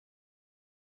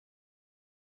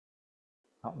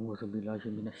A'udzubillahi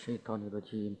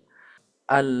minasyaitonirrajim.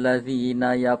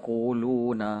 Alladzina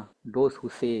yaquluna, those who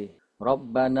say,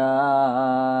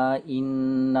 Rabbana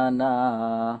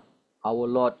innana, our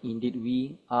Lord, indeed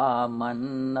we,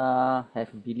 amanna,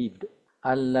 have believed.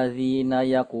 Alladzina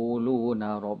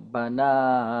yaquluna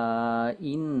Rabbana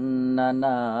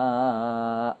innana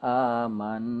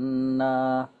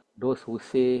amanna, those who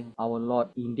say, Our Lord,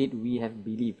 indeed we have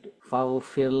believed.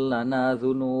 Faghfir lana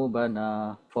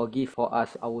dhunubana, forgive for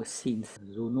us our sins.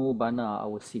 Dhunubana,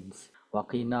 our sins.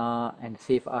 Waqina, and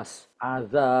save us.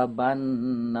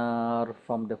 Azaban nar,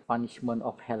 from the punishment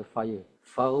of hellfire.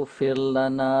 Faghfir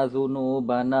lana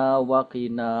dhunubana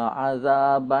waqina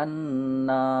azaban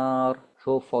nar.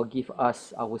 So forgive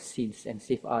us our sins and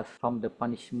save us from the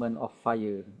punishment of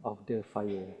fire, of the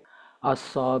fire.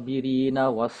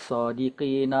 As-sabirina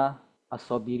was-sadiqina,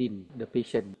 as-sabirin, the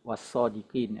patient,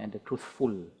 was-sadiqin, and the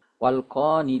truthful,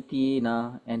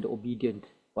 wal-qanitina, and the obedient,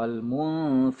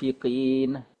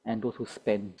 wal-munfiqin, and those who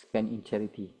spend in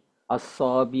charity.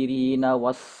 As-sabirina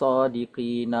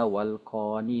was-sadiqina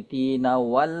wal-qanitina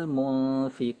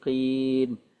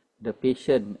wal-munfiqin, the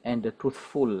patient and the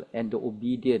truthful and the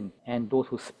obedient and those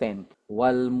who spend.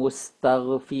 Wal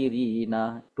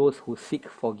mustaghfirina, those who seek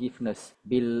forgiveness.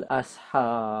 Bil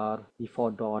ashar, before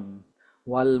dawn.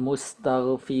 Wal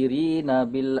mustaghfirina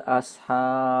bil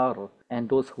ashar, and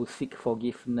those who seek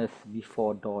forgiveness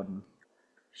before dawn.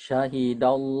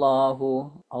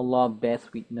 Shahidallahu, Allah bears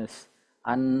witness.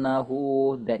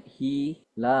 Annahu, that he,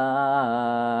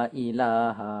 la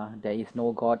ilaha, there is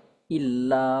no God,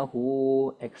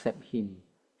 illahu, except him.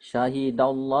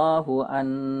 Shahidallahu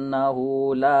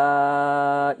annahu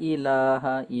la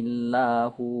ilaha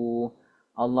illahu,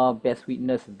 Allah bears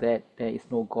witness that there is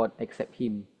no God except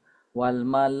him. Wal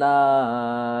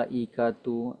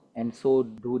malaikatu, and so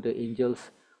do the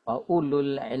angels. Wa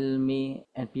ulul ilmi,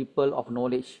 and people of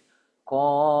knowledge.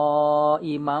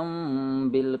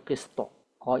 Qa'iman bil qist,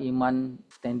 qa'iman,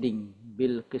 standing,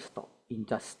 bil qist, in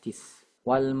justice.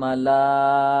 Wal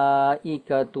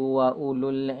malaikatu wa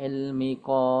ulul ilmi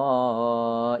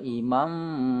qa'iman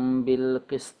bil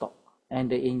qist, and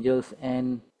the angels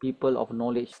and people of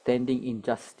knowledge standing in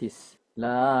justice.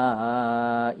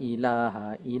 La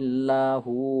ilaha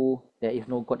illahu, there is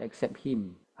no God except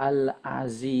him.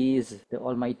 Al-Aziz, the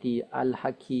Almighty.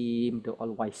 Al-Hakim, the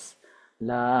All-Wise.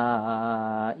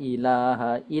 La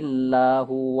ilaha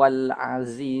illahu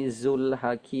wal-Azizul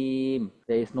Hakim,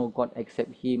 there is no God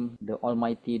except him, the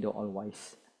Almighty, the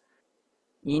All-Wise.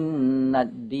 Inna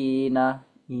dina,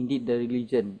 indeed the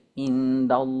religion.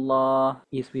 Indallah,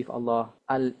 is with Allah.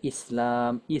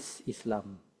 Al-Islam, is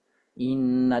Islam.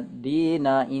 Inna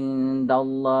dina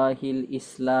indallahil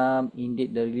Islam,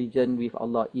 indeed the religion with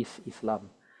Allah is Islam.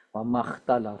 Wa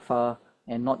makhtalafa,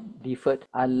 and not differed.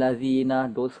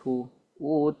 Allazina, those who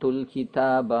utul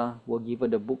kitaba, were given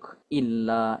the book.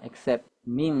 Illa, except.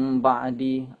 Min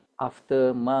ba'di,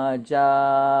 after. Ma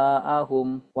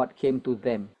ja'ahum, what came to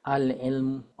them.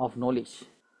 Al-ilm, of knowledge.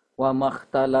 Wa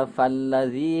makhtalafal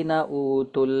ladzina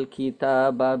utul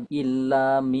kitaba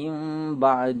illa min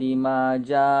ba'di ma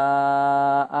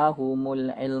ja'ahumul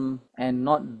ilm, and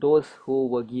not those who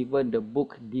were given the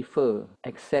book differ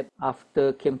except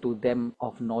after came to them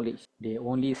of knowledge. They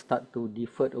only start to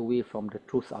differ away from the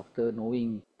truth after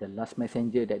knowing the last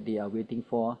messenger that they are waiting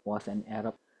for was an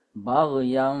Arab.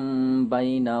 Baghyam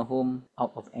bainahum,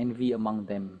 out of envy among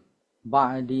them.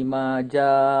 Ba'di ma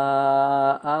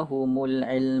ja'ahumul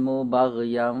ilmu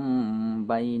baghyam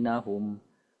bainahum,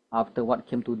 after what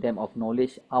came to them of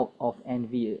knowledge, out of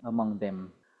envy among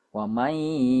them. Wa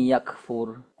may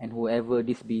yakfur, and whoever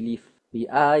disbelieve, bi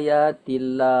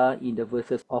ayatillah, in the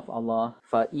verses of Allah,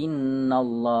 fa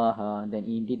innallaha, then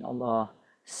indeed Allah,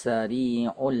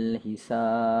 sari'ul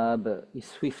hisab, is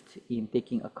swift in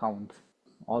taking account.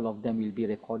 All of them will be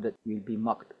recorded, will be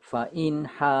marked. Fa in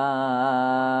hajjuka,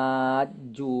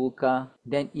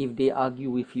 then if they argue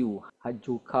with you,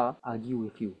 hajjuka, argue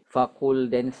with you. Faqul,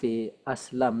 then say,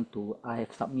 aslamtu, I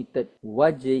have submitted,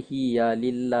 wajhiya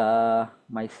lillah,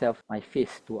 myself, my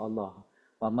face to Allah.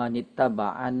 Wa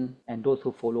manittaba'an, and those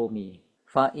who follow me.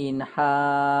 Fa in hajjuka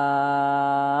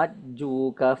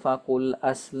faqul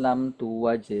aslamtu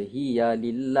wajhiya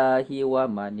lillahi wa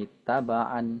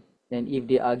manittaba'an. Then if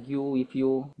they argue with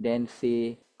you, then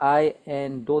say, I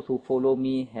and those who follow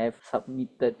me have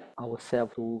submitted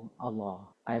ourselves to Allah.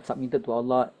 I have submitted to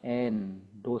Allah, and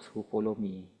those who follow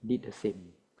me did the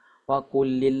same. Wa qul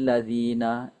lil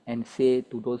ladzina, and say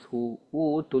to those who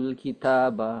utul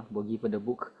kitaba, were given the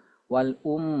book, wal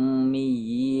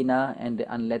ummiyina, and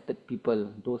the unlettered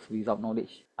people, those without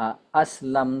knowledge.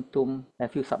 Aslamtum,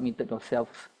 have you submitted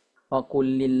yourselves?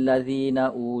 فَقُلْ لِلَّذِينَ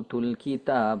أُوتُوا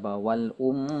الْكِتَابَ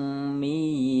وَالْأُمِّيِّينَ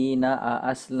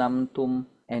أَأَسْلَمْتُمْ,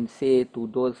 and say to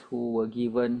those who were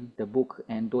given the book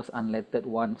and those unlettered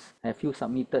ones, have you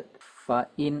submitted?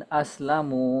 فَإِنْ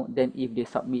أَسْلَمُوا, then if they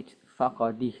submit,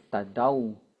 فَقَدِ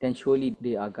اهْتَدَوْا, then surely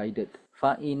they are guided.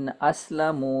 فَإِنْ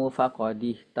أَسْلَمُوا فَقَدِ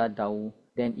اهْتَدَوْا,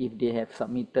 then if they have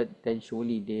submitted, then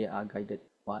surely they are guided.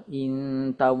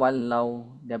 وَإِنْ تَوَلَّوْا,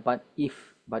 but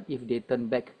if they turn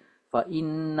back,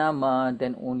 فَإِنَّمَا,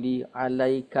 then only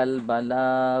عَلَيْكَ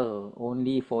الْبَلَاغُ,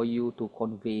 only for you to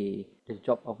convey. The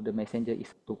job of the messenger is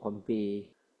to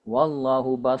convey.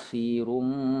 وَاللَّهُ بَصِيرٌ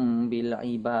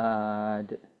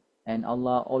بِالْعِبَادِ, and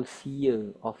Allah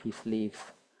all-seer of his slaves.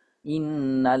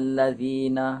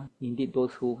 Innallazina, indeed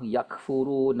those who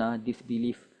yakfuruna,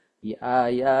 disbelief, bi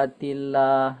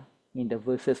ayatillah, in the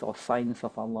verses or signs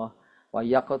of Allah, wa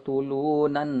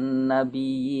yaqtuluna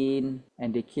nabiyyin,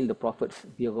 and they kill the prophets,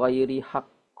 bi ghairi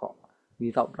haqq,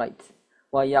 without rights,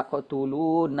 wa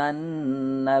yaqtuluna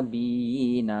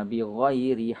nabiyyina bi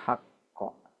ghairi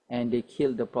haqq, and they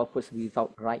kill the prophets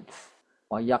without rights,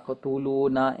 wa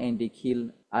yaqtuluna, and they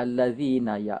kill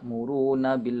allazina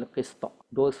ya'muruna bil qist,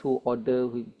 those who order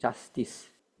with justice,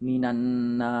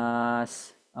 minan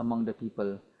nas, among the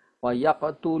people, wa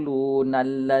yaqtuluna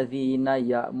allazina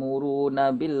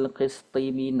ya'muruna bil qist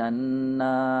minan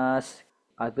nas,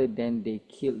 other than they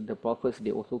kill the prophets,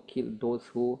 they also kill those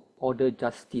who order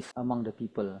justice among the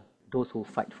people, those who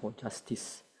fight for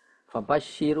justice.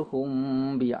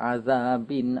 Fabashshirhum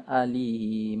bi'adhabin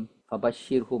alim,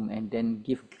 fabashshirhum, and then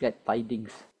give glad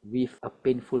tidings with a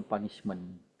painful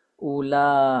punishment.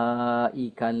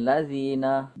 Ulaika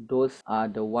allazina, those are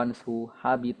the ones who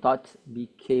habitat,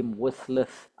 became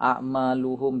worthless,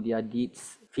 a'maluhum, their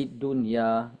deeds, fit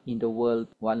dunya, in the world,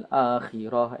 wal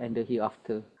akhirah, and the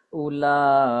hereafter.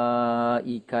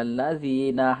 Ulaika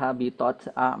allazina habitat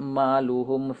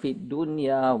a'maluhum fit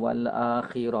dunya wal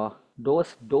akhirah,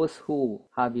 those who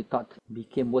habitat,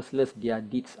 became worthless, their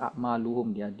deeds,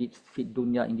 a'maluhum, their deeds, fit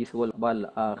dunya, in this world, wal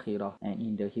akhirah, and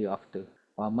in the hereafter.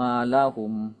 Wa ma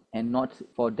lahum, and not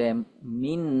for them,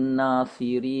 min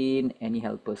nasirin, any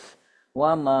helpers.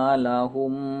 Wa ma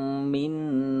lahum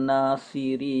min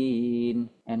nasirin,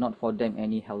 and not for them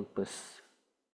any helpers.